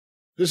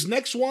This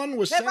next one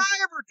was Have I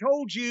ever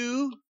told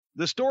you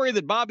the story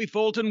that Bobby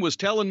Fulton was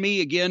telling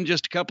me again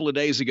just a couple of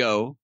days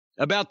ago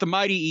about the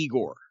mighty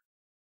Igor?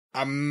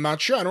 I'm not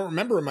sure. I don't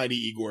remember a mighty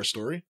Igor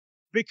story.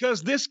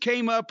 Because this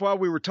came up while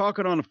we were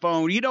talking on the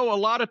phone. You know, a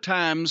lot of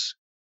times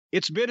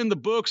it's been in the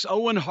books.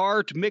 Owen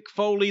Hart, Mick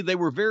Foley, they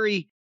were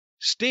very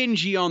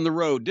stingy on the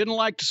road, didn't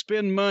like to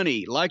spend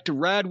money, liked to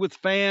ride with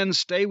fans,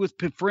 stay with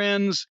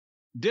friends,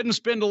 didn't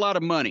spend a lot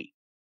of money.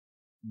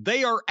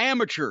 They are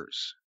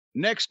amateurs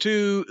next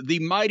to the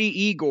mighty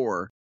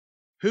Igor,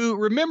 who,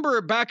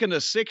 remember back in the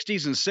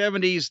 60s and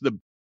 70s,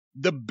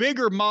 the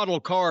bigger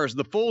model cars,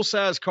 the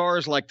full-size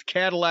cars like the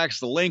Cadillacs,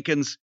 the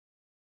Lincolns,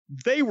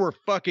 they were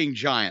fucking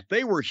giant.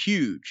 They were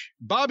huge.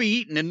 Bobby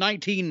Eaton in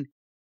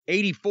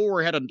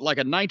 1984 had a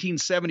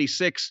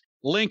 1976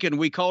 Lincoln.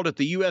 We called it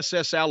the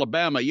USS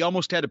Alabama. You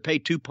almost had to pay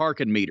 2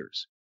 parking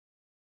meters.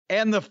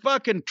 And the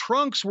fucking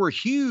trunks were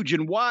huge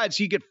and wide,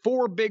 so you get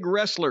 4 big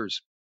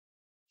wrestlers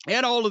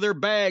and all of their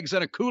bags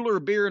and a cooler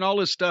of beer and all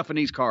this stuff in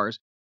these cars.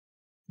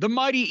 The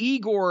mighty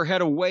Igor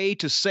had a way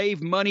to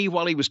save money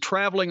while he was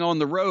traveling on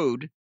the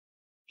road.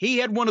 He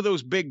had one of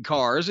those big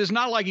cars. It's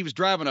not like he was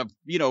driving a,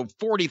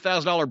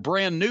 $40,000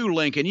 brand new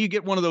Lincoln. You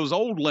get one of those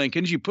old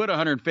Lincolns, you put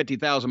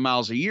 150,000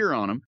 miles a year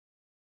on them.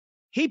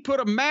 He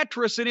put a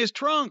mattress in his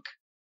trunk.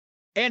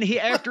 And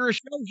after a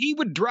show, he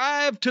would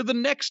drive to the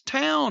next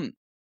town.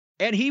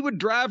 And he would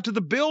drive to the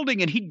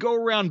building, and he'd go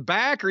around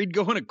back, or he'd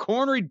go in a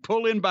corner, he'd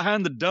pull in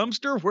behind the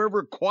dumpster, wherever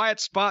a quiet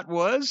spot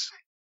was.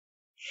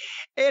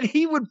 And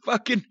he would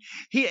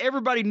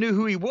everybody knew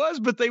who he was,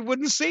 but they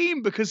wouldn't see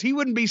him because he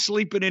wouldn't be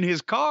sleeping in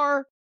his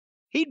car.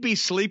 He'd be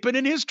sleeping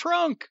in his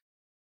trunk.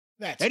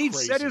 And he'd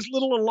set his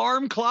little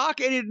alarm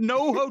clock, and he'd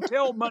no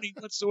hotel money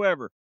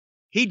whatsoever.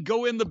 He'd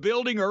go in the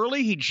building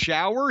early, he'd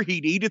shower,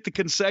 he'd eat at the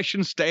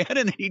concession stand,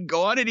 and he'd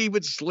go on and he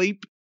would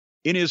sleep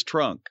in his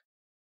trunk.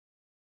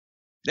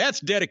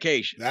 That's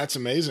dedication. That's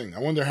amazing. I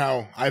wonder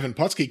how Ivan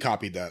Putski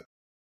copied that.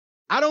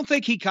 I don't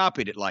think he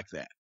copied it like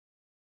that.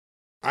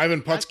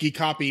 Ivan Putski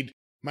copied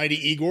Mighty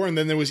Igor, and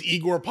then there was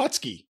Igor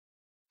Putski.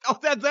 Oh,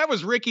 that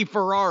was Ricky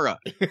Ferrara.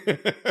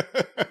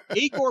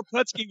 Igor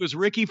Putski was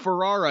Ricky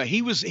Ferrara.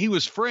 He was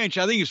French.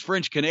 I think he was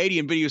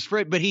French-Canadian, but he was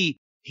French. But he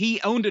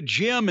owned a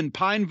gym in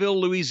Pineville,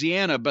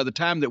 Louisiana by the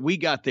time that we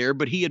got there.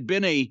 But he had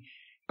been a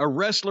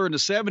wrestler in the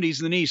 70s,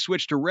 and then he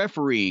switched to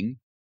refereeing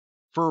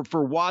for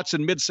Watts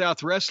and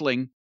Mid-South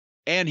Wrestling.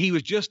 And he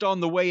was just on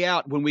the way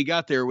out when we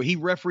got there. He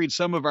refereed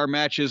some of our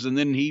matches, and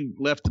then he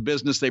left the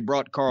business. They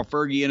brought Carl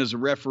Fergie in as a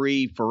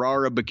referee.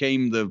 Ferrara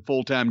became the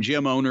full-time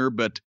gym owner.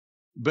 But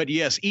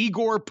yes,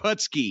 Igor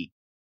Putski,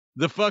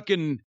 the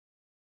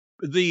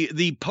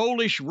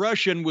Polish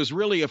Russian, was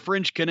really a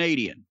French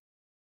Canadian.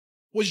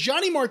 Was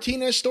Johnny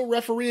Martinez still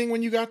refereeing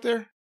when you got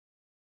there?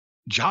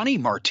 Johnny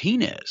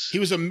Martinez? He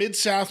was a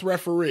Mid-South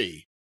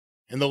referee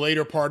in the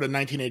later part of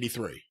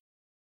 1983.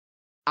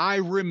 I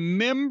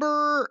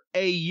remember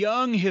a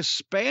young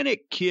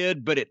Hispanic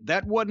kid, but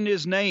that wasn't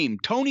his name.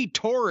 Tony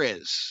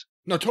Torres.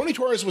 No, Tony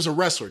Torres was a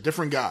wrestler,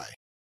 different guy.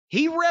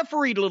 He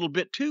refereed a little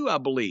bit too, I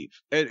believe,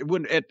 at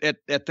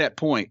that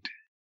point.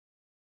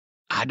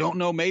 I don't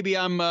know. Maybe but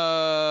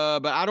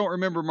I don't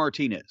remember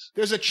Martinez.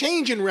 There's a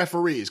change in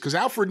referees because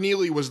Alfred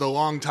Neely was the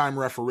longtime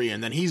referee,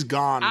 and then he's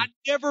gone. I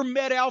never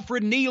met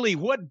Alfred Neely.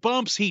 What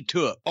bumps he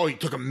took? Oh, he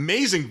took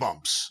amazing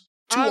bumps.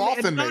 Too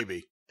often,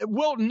 maybe.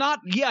 Well,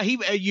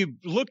 you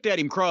looked at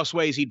him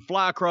crossways, he'd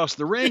fly across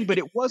the ring, but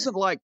it wasn't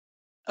like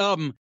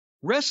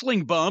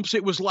wrestling bumps.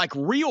 It was like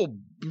real,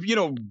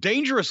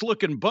 dangerous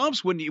looking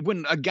bumps.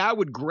 When a guy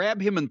would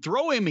grab him and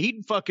throw him,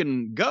 he'd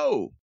fucking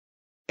go.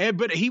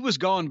 But he was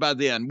gone by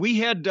then. We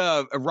had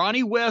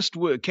Ronnie West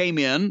came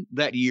in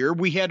that year.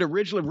 We had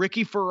originally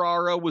Ricky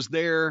Ferrara was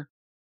there.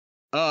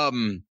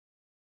 Carl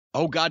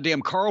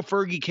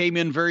Fergie came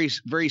in very,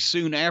 very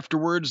soon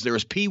afterwards. There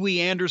was Pee Wee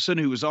Anderson,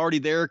 who was already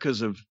there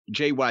because of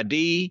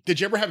JYD.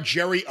 Did you ever have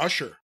Jerry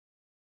Usher?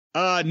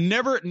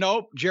 Never.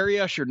 Nope. Jerry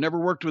Usher never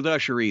worked with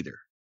Usher either.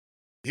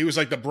 He was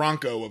like the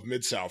Bronco of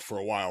Mid-South for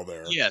a while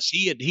there. Yes,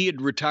 he had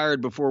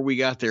retired before we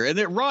got there. And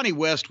then Ronnie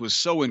West was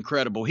so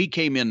incredible. He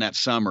came in that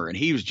summer, and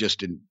he was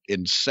just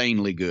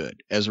insanely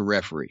good as a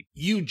referee.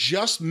 You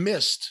just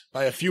missed,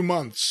 by a few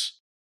months,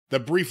 the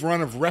brief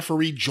run of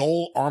referee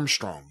Joel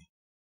Armstrong.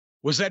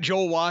 Was that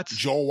Joel Watts?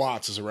 Joel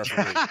Watts is a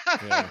referee.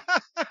 Yeah.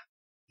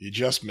 You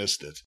just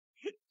missed it.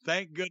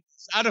 Thank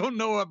goodness. I don't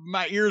know if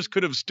my ears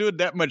could have stood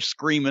that much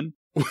screaming.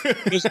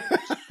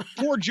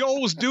 Poor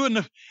Joel was doing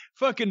the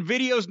fucking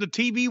videos and the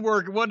TV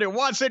work. One day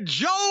Watts said,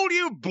 "Joel,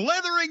 you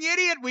blithering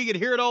idiot." We could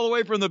hear it all the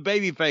way from the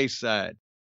babyface side.